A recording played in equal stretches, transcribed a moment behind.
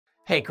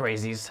Hey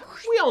crazies,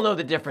 we all know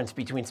the difference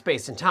between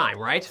space and time,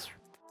 right?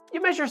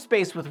 You measure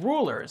space with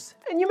rulers,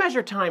 and you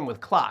measure time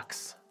with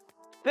clocks.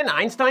 Then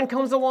Einstein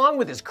comes along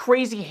with his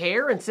crazy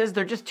hair and says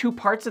they're just two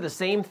parts of the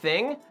same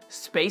thing,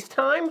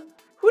 space-time?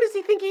 Who does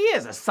he think he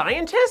is, a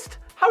scientist?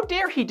 How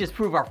dare he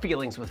disprove our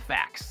feelings with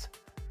facts?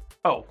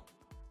 Oh,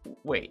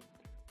 wait.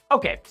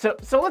 Okay,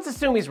 so let's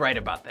assume he's right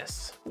about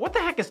this. What the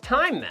heck is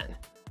time then?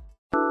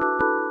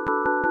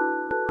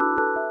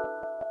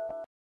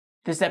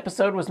 This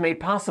episode was made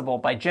possible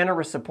by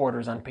generous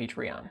supporters on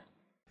Patreon.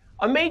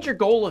 A major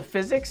goal of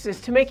physics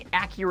is to make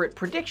accurate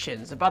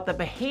predictions about the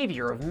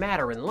behavior of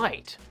matter and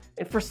light.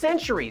 And for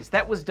centuries,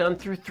 that was done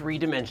through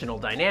three-dimensional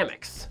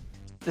dynamics,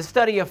 the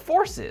study of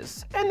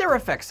forces and their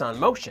effects on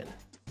motion.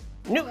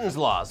 Newton's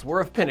laws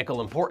were of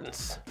pinnacle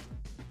importance.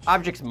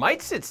 Objects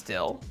might sit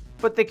still,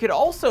 but they could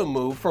also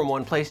move from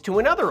one place to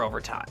another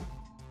over time.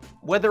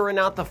 Whether or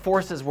not the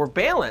forces were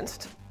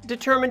balanced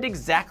determined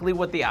exactly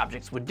what the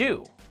objects would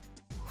do.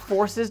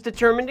 Forces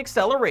determined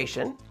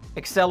acceleration,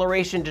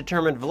 acceleration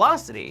determined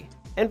velocity,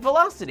 and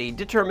velocity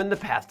determined the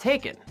path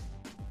taken.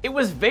 It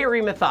was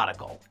very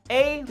methodical.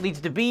 A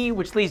leads to B,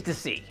 which leads to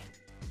C.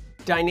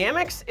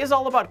 Dynamics is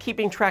all about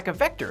keeping track of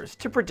vectors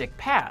to predict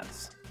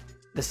paths.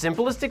 The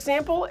simplest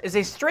example is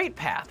a straight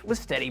path with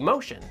steady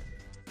motion.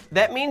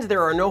 That means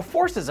there are no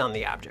forces on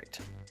the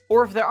object,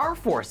 or if there are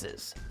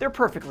forces, they're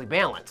perfectly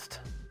balanced.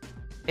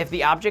 If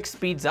the object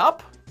speeds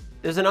up,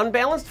 there's an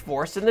unbalanced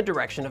force in the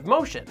direction of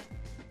motion.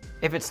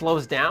 If it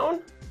slows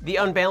down, the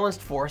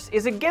unbalanced force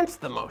is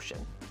against the motion.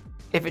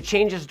 If it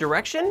changes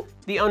direction,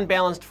 the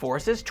unbalanced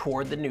force is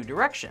toward the new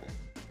direction.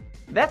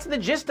 That's the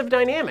gist of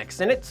dynamics,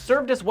 and it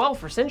served us well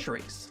for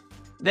centuries.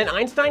 Then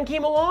Einstein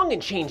came along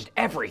and changed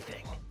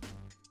everything.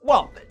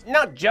 Well,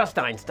 not just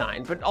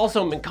Einstein, but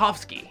also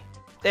Minkowski,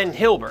 and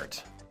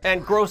Hilbert,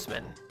 and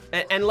Grossman,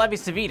 and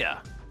Levi-Civita,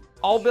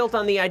 all built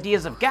on the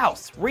ideas of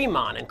Gauss,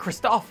 Riemann, and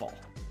Christoffel.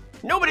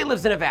 Nobody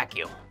lives in a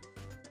vacuum.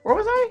 Where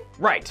was I?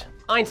 Right,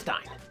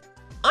 Einstein.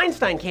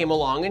 Einstein came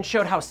along and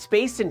showed how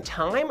space and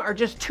time are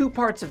just two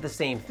parts of the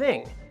same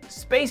thing,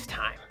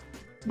 space-time.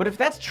 But if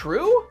that's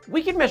true,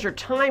 we could measure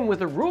time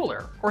with a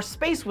ruler or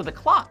space with a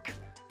clock,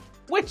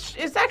 which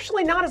is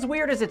actually not as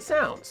weird as it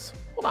sounds.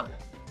 Hold on.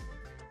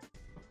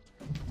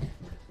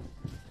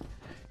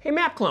 Hey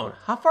Map Clone,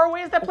 how far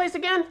away is that place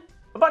again?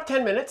 About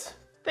 10 minutes.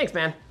 Thanks,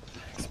 man.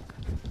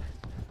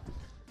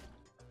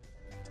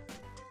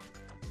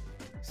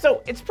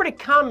 So it's pretty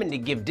common to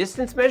give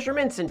distance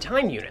measurements in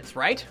time units,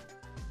 right?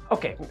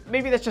 Okay,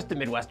 maybe that's just a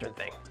Midwestern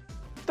thing.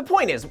 The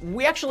point is,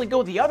 we actually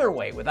go the other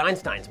way with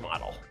Einstein's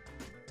model.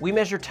 We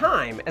measure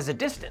time as a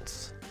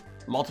distance.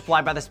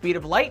 Multiply by the speed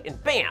of light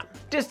and bam,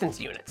 distance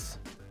units.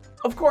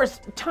 Of course,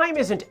 time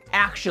isn't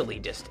actually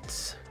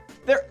distance.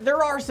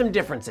 There are some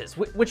differences,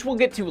 which we'll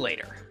get to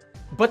later.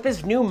 But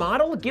this new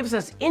model gives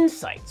us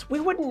insights we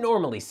wouldn't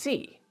normally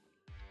see.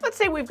 Let's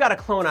say we've got a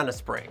clone on a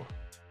spring.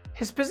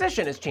 His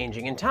position is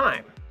changing in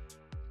time.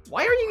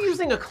 Why are you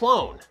using a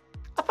clone?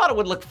 I thought it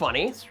would look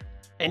funny.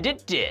 And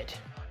it did.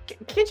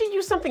 Can't you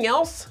use something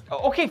else?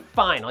 Okay,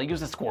 fine, I'll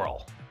use a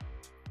squirrel.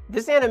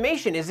 This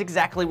animation is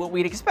exactly what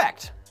we'd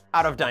expect,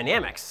 out of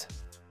dynamics.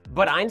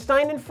 But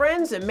Einstein and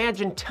friends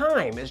imagined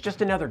time as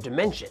just another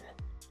dimension.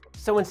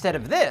 So instead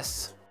of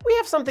this, we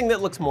have something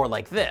that looks more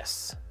like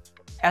this.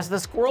 As the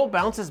squirrel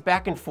bounces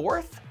back and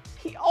forth,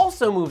 he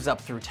also moves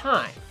up through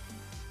time.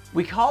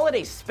 We call it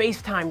a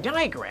space-time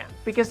diagram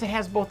because it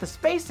has both a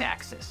space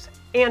axis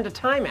and a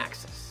time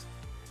axis.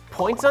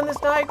 Points on this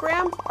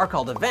diagram are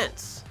called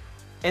events,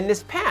 and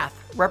this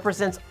path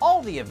represents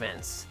all the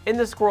events in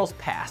the squirrel's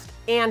past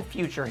and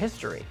future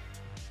history.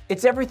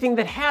 It's everything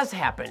that has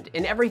happened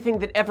and everything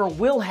that ever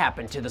will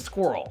happen to the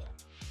squirrel.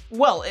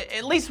 Well,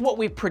 at least what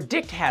we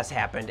predict has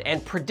happened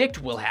and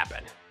predict will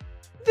happen.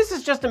 This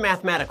is just a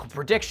mathematical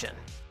prediction.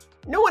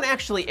 No one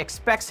actually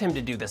expects him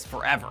to do this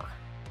forever.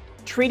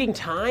 Treating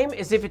time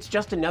as if it's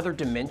just another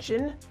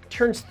dimension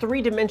turns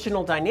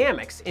three-dimensional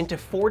dynamics into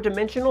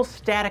four-dimensional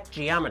static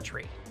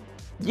geometry.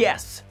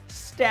 Yes,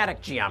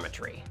 static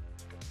geometry.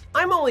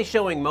 I'm only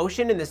showing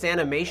motion in this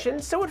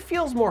animation so it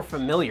feels more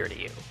familiar to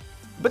you.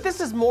 But this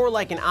is more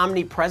like an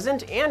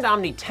omnipresent and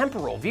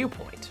omnitemporal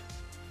viewpoint.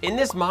 In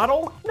this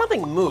model,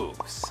 nothing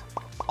moves.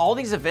 All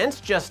these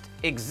events just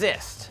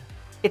exist.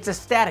 It's a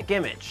static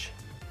image.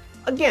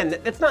 Again,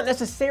 that's not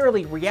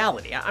necessarily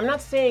reality. I'm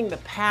not saying the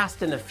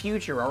past and the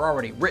future are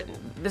already written.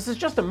 This is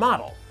just a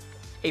model.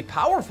 A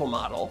powerful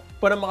model,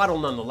 but a model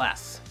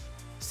nonetheless.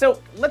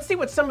 So let's see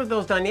what some of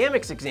those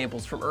dynamics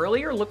examples from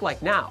earlier look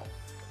like now.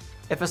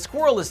 If a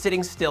squirrel is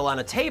sitting still on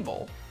a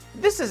table,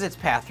 this is its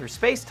path through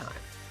space-time.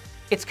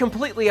 It's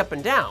completely up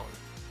and down.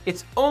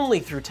 It's only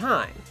through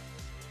time.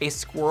 A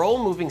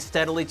squirrel moving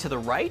steadily to the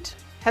right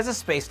has a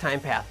space-time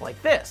path like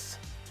this.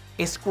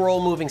 A squirrel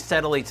moving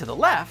steadily to the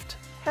left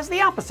has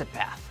the opposite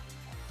path.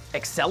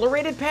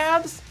 Accelerated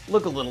paths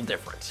look a little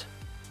different.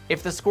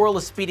 If the squirrel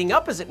is speeding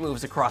up as it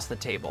moves across the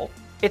table,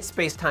 its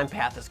space-time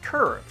path is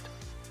curved.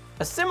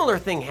 A similar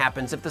thing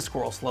happens if the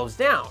squirrel slows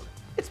down.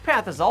 Its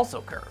path is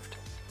also curved.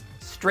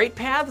 Straight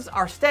paths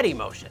are steady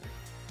motion.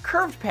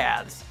 Curved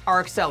paths are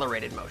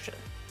accelerated motion.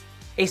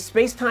 A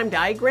space-time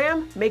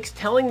diagram makes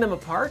telling them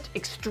apart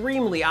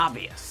extremely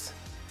obvious.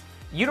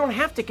 You don't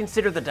have to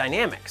consider the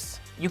dynamics.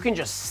 You can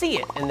just see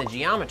it in the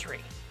geometry.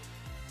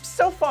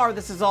 So far,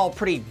 this is all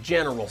pretty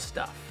general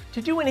stuff.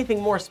 To do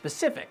anything more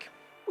specific,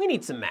 we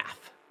need some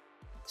math.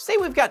 Say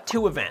we've got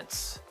two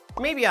events,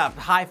 maybe a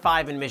high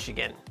five in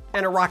Michigan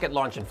and a rocket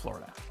launch in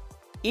Florida.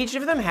 Each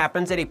of them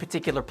happens at a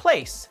particular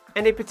place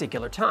and a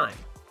particular time.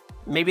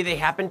 Maybe they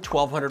happen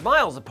 1,200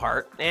 miles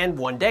apart and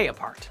 1 day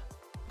apart.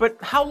 But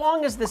how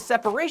long is this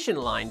separation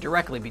line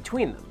directly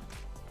between them?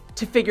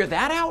 To figure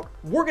that out,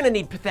 we're going to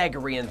need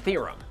Pythagorean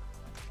theorem.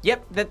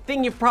 Yep, that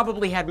thing you've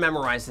probably had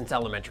memorized since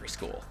elementary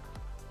school.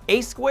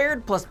 A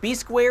squared plus b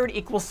squared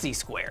equals c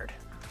squared,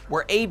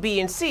 where a, b,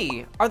 and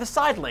c are the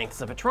side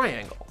lengths of a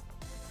triangle.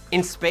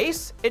 In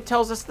space, it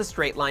tells us the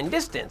straight line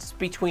distance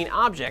between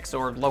objects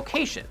or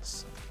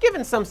locations,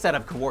 given some set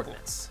of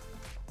coordinates.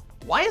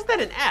 Why is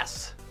that an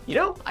S? You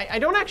know, I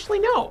don't actually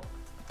know.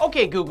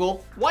 Okay,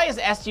 Google, why is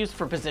S used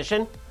for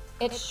position?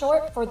 It's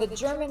short for the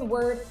German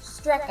word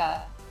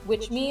Strecke,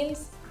 which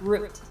means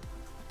route.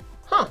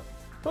 Huh,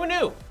 who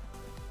knew?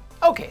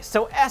 Okay,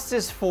 so S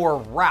is for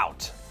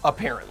route,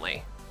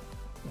 apparently.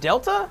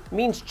 Delta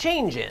means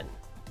change in,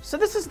 so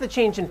this is the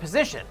change in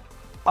position,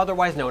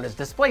 otherwise known as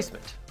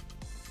displacement.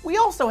 We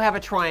also have a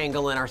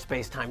triangle in our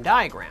space-time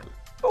diagram,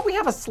 but we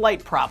have a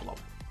slight problem.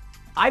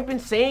 I've been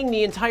saying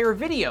the entire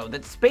video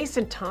that space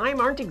and time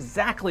aren't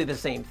exactly the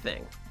same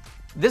thing.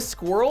 This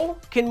squirrel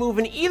can move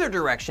in either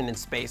direction in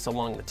space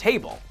along the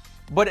table,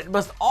 but it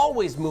must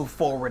always move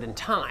forward in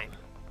time.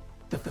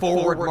 The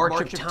forward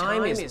march of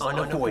time is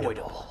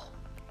unavoidable.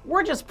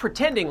 We're just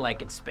pretending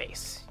like it's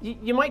space.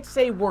 You might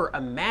say we're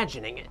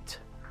imagining it.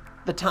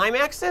 The time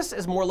axis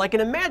is more like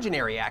an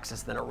imaginary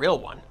axis than a real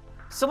one.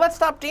 So let's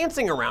stop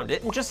dancing around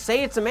it and just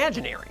say it's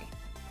imaginary.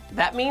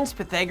 That means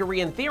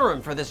Pythagorean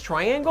theorem for this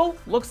triangle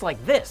looks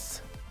like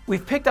this.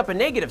 We've picked up a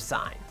negative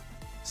sign.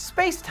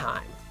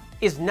 Space-time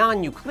is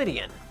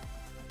non-Euclidean.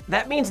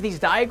 That means these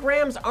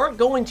diagrams aren't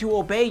going to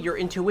obey your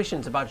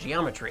intuitions about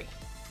geometry.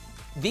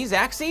 These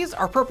axes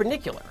are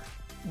perpendicular,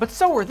 but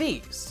so are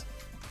these.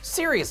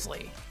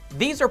 Seriously,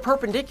 these are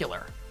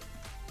perpendicular.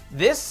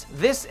 This,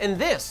 and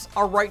this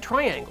are right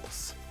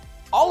triangles.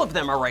 All of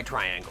them are right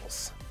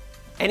triangles.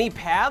 Any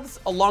paths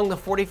along the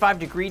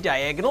 45-degree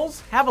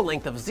diagonals have a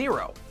length of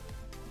 0.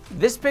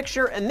 This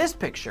picture and this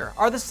picture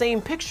are the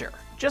same picture,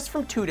 just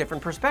from two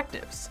different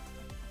perspectives.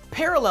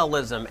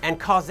 Parallelism and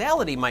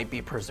causality might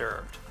be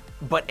preserved,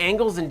 but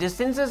angles and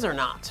distances are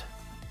not.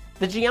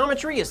 The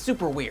geometry is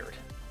super weird.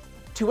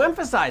 To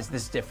emphasize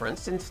this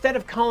difference, instead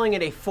of calling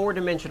it a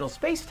 4-dimensional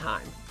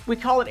spacetime, we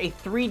call it a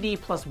 3D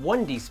plus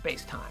 1D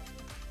spacetime,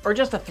 or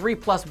just a 3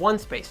 plus 1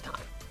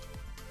 spacetime.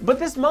 But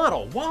this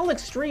model, while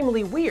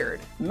extremely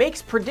weird,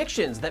 makes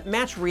predictions that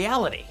match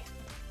reality.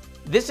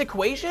 This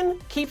equation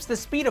keeps the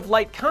speed of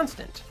light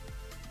constant.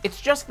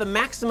 It's just the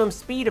maximum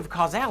speed of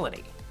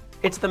causality.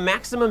 It's the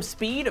maximum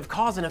speed of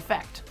cause and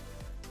effect.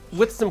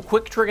 With some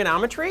quick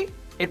trigonometry,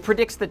 it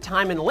predicts that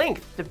time and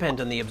length depend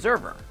on the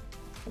observer.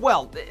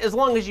 Well, as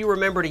long as you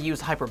remember to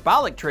use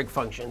hyperbolic trig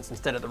functions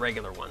instead of the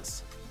regular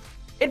ones.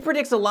 It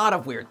predicts a lot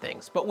of weird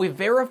things, but we've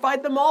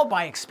verified them all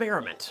by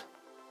experiment.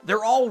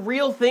 They're all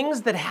real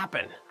things that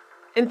happen.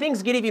 And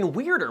things get even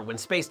weirder when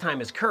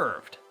space-time is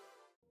curved.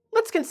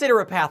 Let's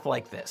consider a path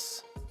like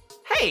this.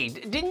 Hey,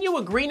 didn't you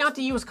agree not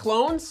to use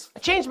clones? I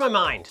changed my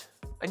mind.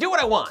 I do what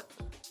I want.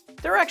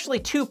 There are actually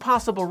two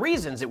possible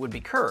reasons it would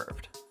be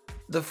curved.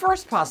 The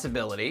first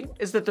possibility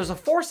is that there's a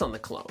force on the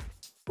clone.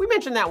 We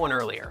mentioned that one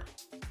earlier.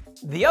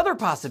 The other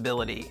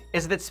possibility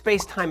is that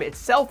space-time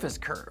itself is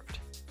curved.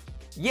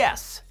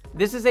 Yes,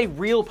 this is a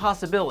real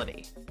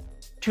possibility.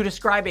 To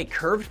describe a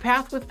curved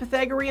path with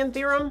Pythagorean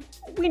theorem,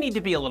 we need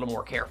to be a little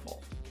more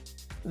careful.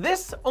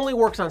 This only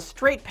works on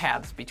straight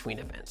paths between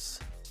events.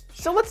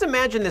 So let's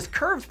imagine this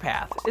curved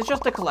path is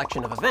just a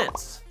collection of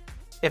events.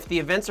 If the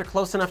events are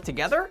close enough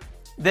together,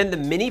 then the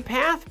mini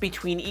path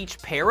between each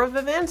pair of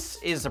events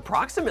is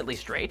approximately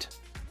straight.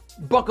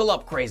 Buckle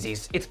up,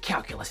 crazies, it's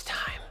calculus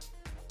time.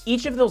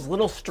 Each of those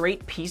little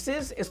straight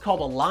pieces is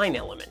called a line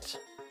element.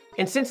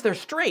 And since they're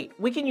straight,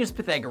 we can use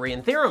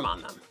Pythagorean theorem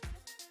on them.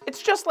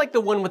 It's just like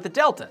the one with the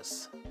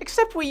deltas,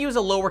 except we use a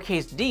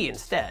lowercase d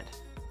instead.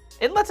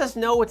 It lets us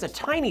know it's a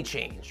tiny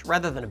change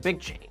rather than a big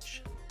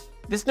change.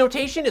 This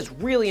notation is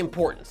really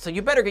important, so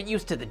you better get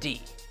used to the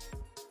d.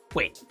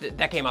 Wait,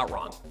 that came out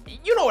wrong.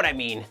 You know what I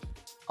mean.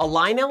 A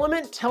line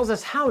element tells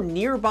us how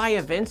nearby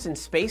events in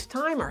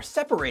space-time are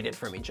separated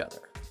from each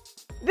other.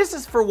 This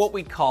is for what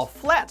we call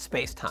flat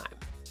space-time,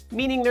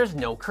 meaning there's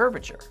no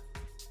curvature.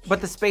 But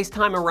the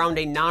space-time around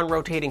a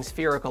non-rotating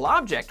spherical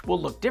object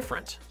will look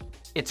different.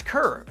 It's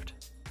curved.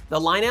 The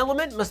line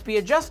element must be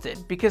adjusted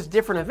because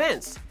different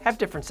events have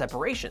different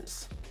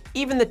separations.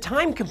 Even the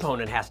time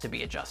component has to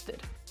be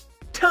adjusted.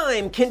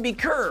 Time can be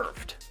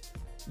curved.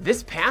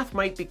 This path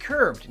might be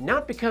curved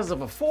not because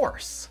of a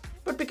force,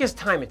 but because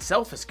time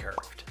itself is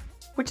curved,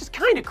 which is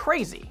kind of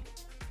crazy.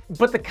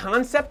 But the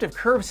concept of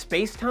curved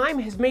space-time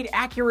has made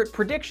accurate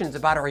predictions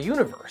about our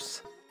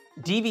universe.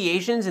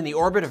 deviations in the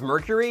orbit of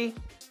Mercury,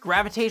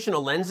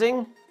 gravitational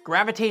lensing,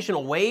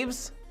 gravitational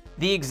waves,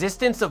 the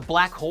existence of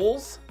black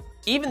holes,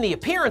 even the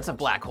appearance of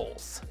black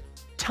holes.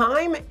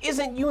 Time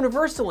isn't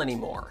universal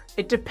anymore.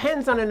 It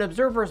depends on an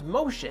observer's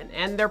motion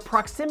and their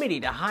proximity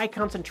to high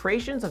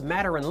concentrations of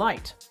matter and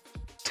light.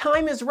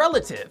 Time is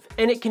relative,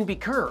 and it can be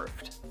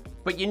curved.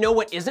 But you know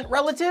what isn't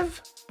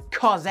relative?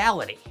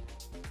 Causality.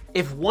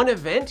 If one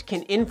event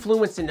can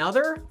influence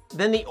another,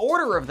 then the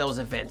order of those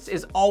events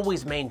is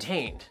always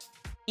maintained,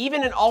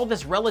 even in all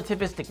this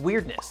relativistic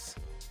weirdness.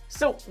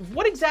 So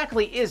what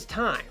exactly is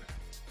time?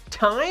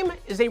 Time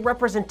is a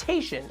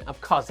representation of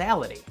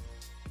causality.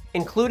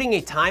 Including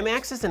a time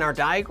axis in our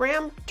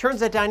diagram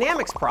turns a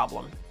dynamics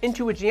problem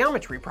into a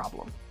geometry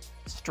problem.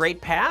 Straight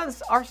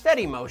paths are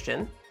steady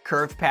motion,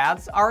 curved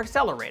paths are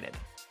accelerated.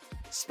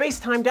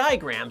 Space-time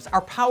diagrams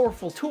are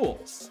powerful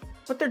tools,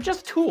 but they're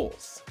just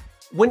tools.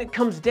 When it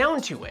comes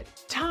down to it,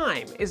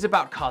 time is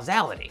about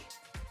causality.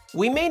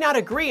 We may not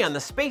agree on the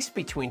space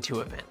between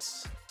two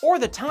events, or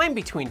the time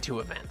between two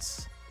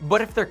events,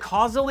 but if they're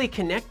causally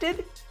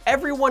connected,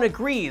 everyone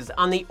agrees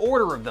on the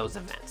order of those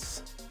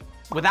events.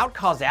 Without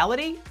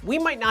causality, we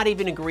might not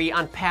even agree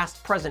on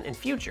past, present, and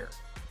future.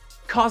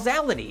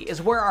 Causality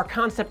is where our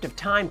concept of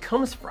time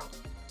comes from.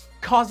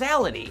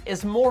 Causality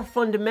is more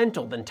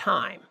fundamental than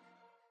time.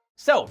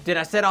 So, did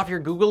I set off your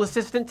Google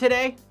Assistant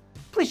today?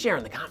 Please share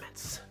in the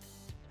comments.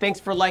 Thanks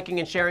for liking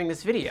and sharing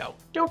this video.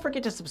 Don't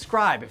forget to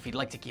subscribe if you'd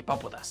like to keep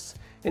up with us.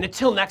 And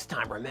until next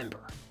time, remember,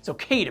 it's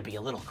okay to be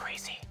a little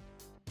crazy.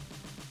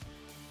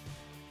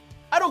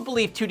 I don't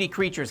believe 2D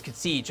creatures could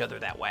see each other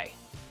that way.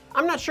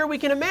 I'm not sure we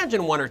can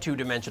imagine 1 or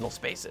 2-dimensional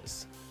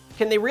spaces.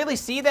 Can they really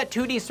see that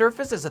 2D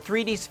surface as a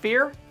 3D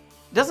sphere?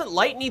 Doesn't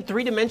light need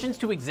 3 dimensions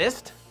to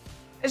exist?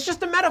 It's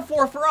just a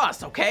metaphor for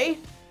us, okay?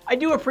 I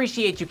do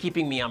appreciate you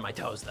keeping me on my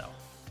toes though.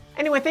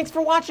 Anyway, thanks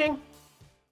for watching.